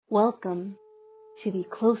Welcome to the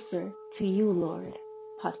Closer to You, Lord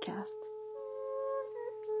podcast.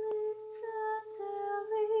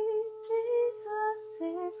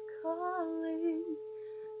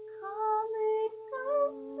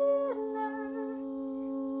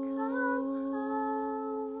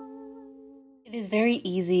 It is very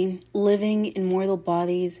easy living in mortal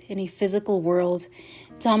bodies in a physical world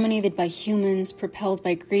dominated by humans, propelled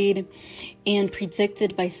by greed, and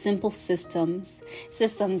predicted by simple systems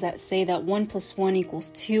that say that 1 + 1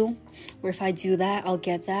 = 2, or if I do that, I'll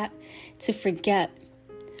get that, to forget,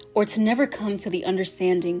 or to never come to the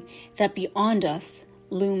understanding that beyond us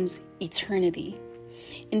looms eternity.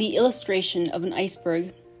 In the illustration of an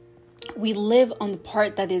iceberg, we live on the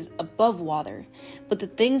part that is above water, but the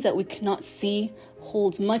things that we cannot see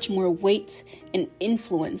holds much more weight and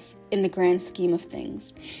influence in the grand scheme of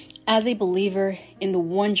things. As a believer in the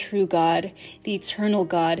one true God, the eternal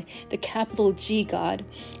God, the capital G God,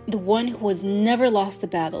 the one who has never lost a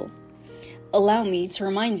battle, allow me to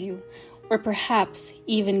remind you, or perhaps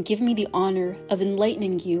even give me the honor of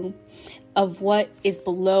enlightening you of what is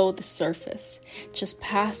below the surface, just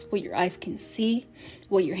past what your eyes can see,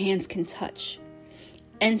 what your hands can touch.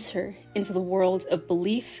 Enter into the world of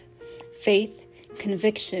belief, faith,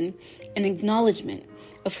 conviction, and acknowledgement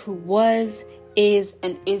of who was, is,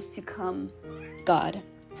 and is to come, God.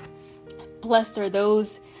 Blessed are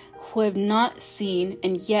those who have not seen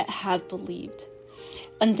and yet have believed.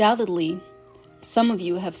 Undoubtedly, some of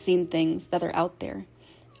you have seen things that are out there,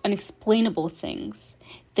 unexplainable things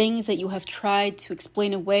that you have tried to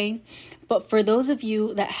explain away. But for those of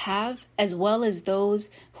you that have, as well as those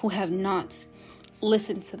who have not,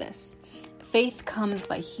 listen to this. Faith comes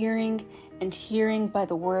by hearing, and hearing by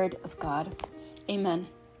the word of God. Amen.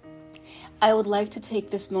 I would like to take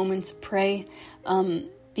this moment to pray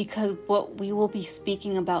because what we will be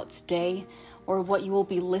speaking about today, or what you will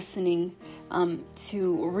be listening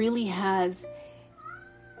to, really has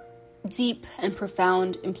deep and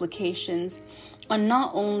profound implications on not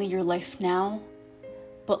only your life now,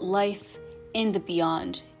 but life in the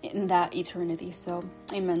beyond, in that eternity. So,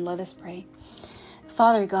 amen. Let us pray.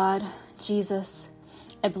 Father God, Jesus,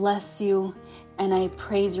 I bless you and I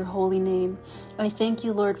praise your holy name. I thank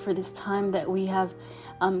you, Lord, for this time that we have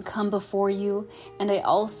come before you. And I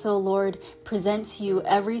also, Lord, present to you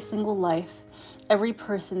every single life, every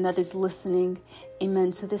person that is listening,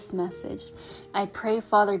 amen, to this message. I pray,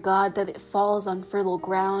 Father God, that it falls on fertile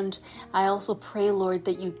ground. I also pray, Lord,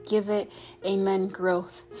 that you give it, amen,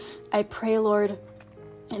 growth. I pray, Lord,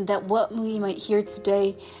 and that what we might hear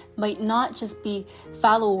today might not just be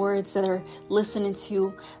fallow words that are listened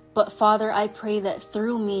to, but Father, I pray that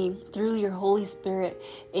through me, through your Holy Spirit,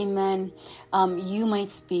 amen, you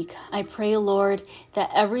might speak. I pray, Lord,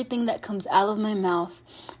 that everything that comes out of my mouth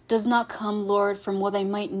does not come, Lord, from what I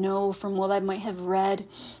might know, from what I might have read,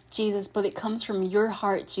 Jesus, but it comes from your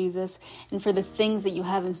heart, Jesus, and for the things that you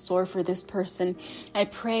have in store for this person. I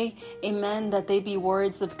pray, amen, that they be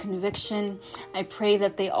words of conviction. I pray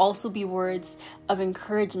that they also be words of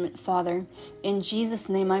encouragement, Father. In Jesus'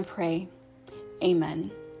 name I pray,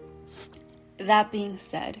 amen. That being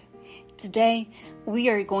said, today we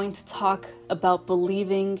are going to talk about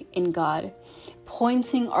believing in God,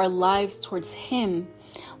 pointing our lives towards Him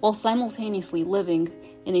while simultaneously living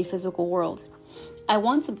in a physical world. I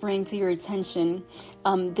want to bring to your attention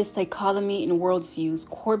this dichotomy in worldviews,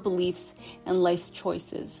 core beliefs, and life's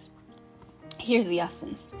choices. Here's the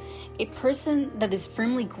essence. A person that is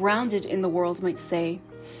firmly grounded in the world might say,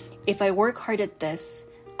 if I work hard at this,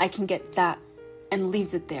 I can get that, and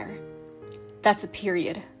leaves it there. That's a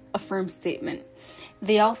period, a firm statement.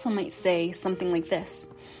 They also might say something like this: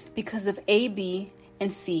 because of A, B,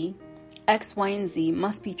 and C, X, Y, and Z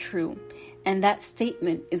must be true, and that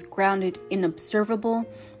statement is grounded in observable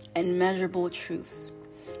and measurable truths.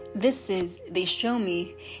 This is, they show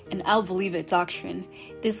me, and I'll believe it doctrine.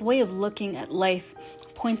 This way of looking at life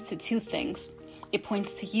points to two things. It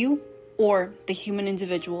points to you, or the human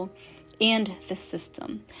individual, and the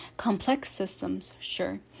system. Complex systems,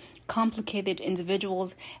 sure. Complicated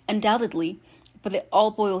individuals, undoubtedly, but it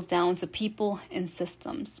all boils down to people and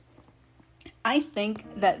systems. I think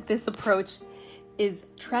that this approach is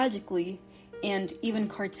tragically and even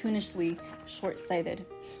cartoonishly short-sighted.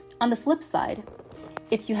 On the flip side,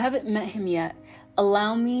 if you haven't met him yet,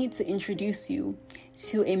 allow me to introduce you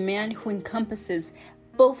to a man who encompasses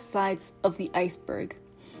both sides of the iceberg,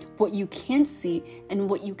 what you can see and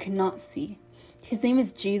what you cannot see. His name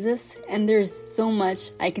is Jesus, and there's so much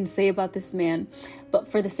I can say about this man, but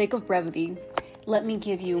for the sake of brevity, let me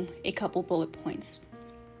give you a couple bullet points.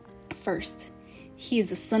 First, he is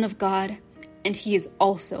the Son of God, and he is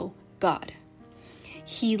also God.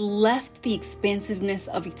 He left the expansiveness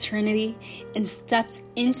of eternity and stepped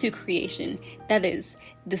into creation, that is,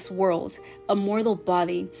 this world, a mortal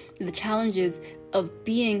body, the challenges of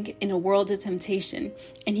being in a world of temptation,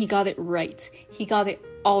 and he got it right. He got it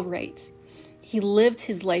all right. He lived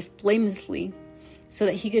his life blamelessly so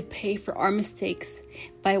that he could pay for our mistakes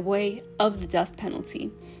by way of the death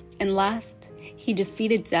penalty. And last, he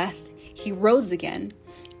defeated death, he rose again,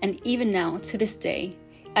 and even now, to this day,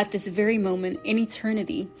 at this very moment in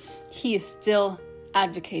eternity, he is still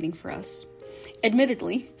advocating for us.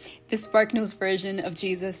 Admittedly, the SparkNotes version of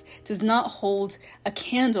Jesus does not hold a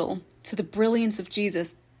candle to the brilliance of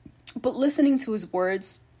Jesus, but listening to his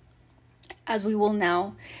words, as we will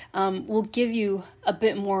now, will give you a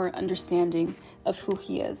bit more understanding of who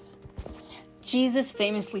he is. Jesus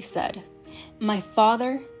famously said, "My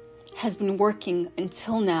Father has been working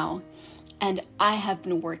until now, and I have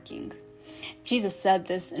been working." Jesus said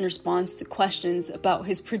this in response to questions about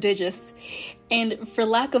his prodigious, and for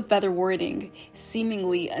lack of better wording,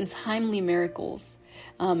 seemingly untimely miracles.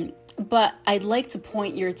 But I'd like to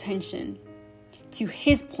point your attention to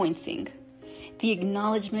his pointing, the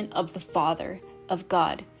acknowledgement of the Father, of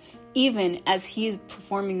God, even as he is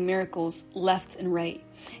performing miracles left and right.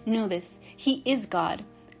 Know this, he is God,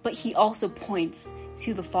 but he also points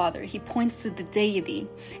to the Father. He points to the deity,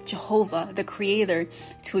 Jehovah, the Creator,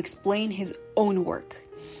 to explain his own work.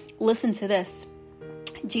 Listen to this.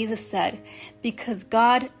 Jesus said, because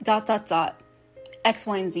God ... X,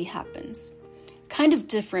 Y, and Z happens. Kind of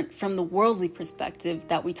different from the worldly perspective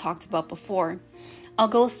that we talked about before. I'll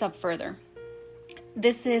go a step further.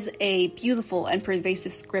 This is a beautiful and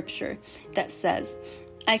pervasive scripture that says,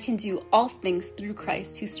 I can do all things through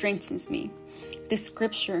Christ who strengthens me. This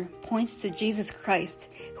scripture points to Jesus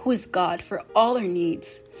Christ, who is God for all our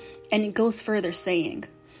needs. And it goes further saying,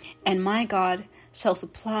 and my God shall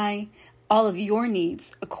supply all of your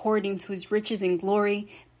needs according to his riches and glory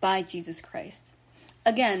by Jesus Christ.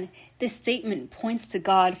 Again, this statement points to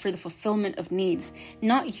God for the fulfillment of needs,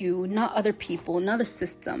 not you, not other people, not a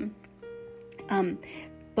system,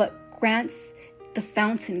 but grounds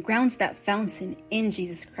that fountain in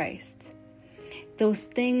Jesus Christ. Those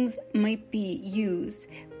things might be used,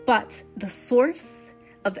 but the source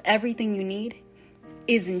of everything you need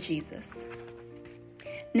is in Jesus.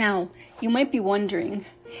 Now, you might be wondering,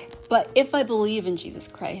 but if I believe in Jesus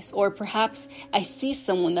Christ, or perhaps I see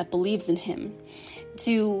someone that believes in him,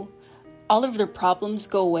 do all of their problems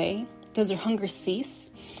go away? Does their hunger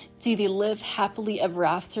cease? Do they live happily ever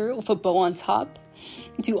after with a bow on top?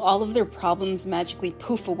 Do all of their problems magically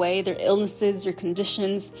poof away, their illnesses, their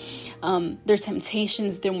conditions, their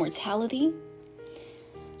temptations, their mortality?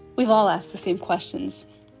 We've all asked the same questions.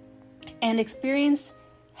 And experience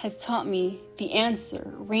has taught me the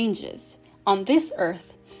answer ranges on this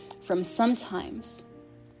earth from sometimes.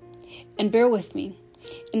 And bear with me,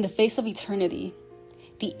 in the face of eternity,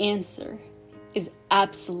 the answer is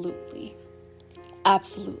absolutely.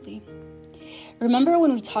 Absolutely. Remember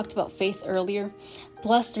when we talked about faith earlier?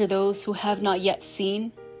 Blessed are those who have not yet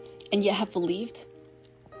seen and yet have believed.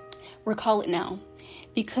 Recall it now,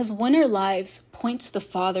 because when our lives point to the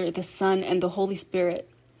Father, the Son, and the Holy Spirit,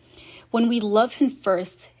 when we love him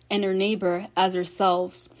first and our neighbor as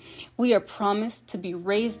ourselves, we are promised to be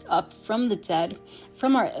raised up from the dead,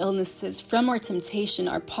 from our illnesses, from our temptation,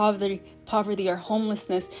 our poverty, our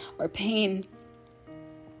homelessness, our pain,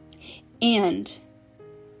 and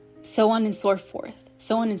so on and so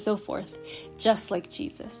forth, just like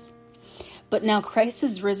Jesus. But now Christ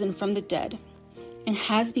is risen from the dead and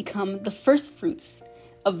has become the first fruits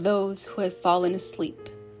of those who have fallen asleep.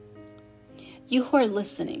 You who are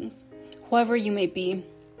listening, whoever you may be,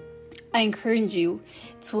 I encourage you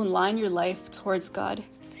to align your life towards God.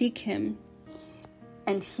 Seek him,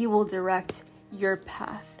 and he will direct your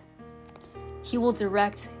path. He will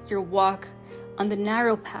direct your walk on the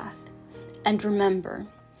narrow path. And remember,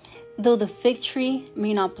 though the fig tree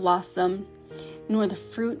may not blossom, nor the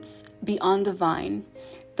fruits be on the vine,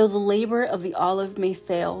 though the labor of the olive may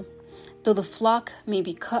fail, though the flock may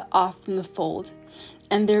be cut off from the fold,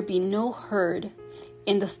 and there be no herd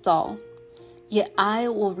in the stall, yet I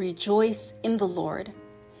will rejoice in the Lord.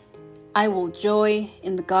 I will joy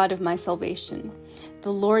in the God of my salvation.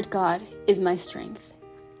 The Lord God is my strength.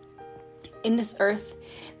 In this earth,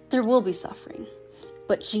 there will be suffering,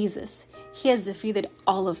 but Jesus, he has defeated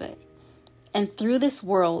all of it. And through this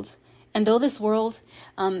world, and though this world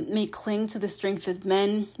may cling to the strength of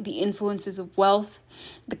men, the influences of wealth,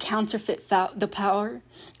 the counterfeit the power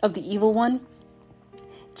of the evil one,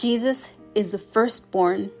 Jesus is the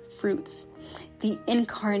firstborn fruits, the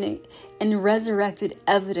incarnate and resurrected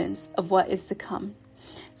evidence of what is to come.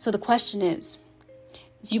 So the question is,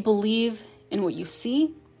 Do you believe in what you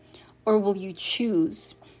see, or will you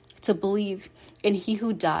choose to believe in He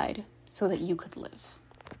who died so that you could live?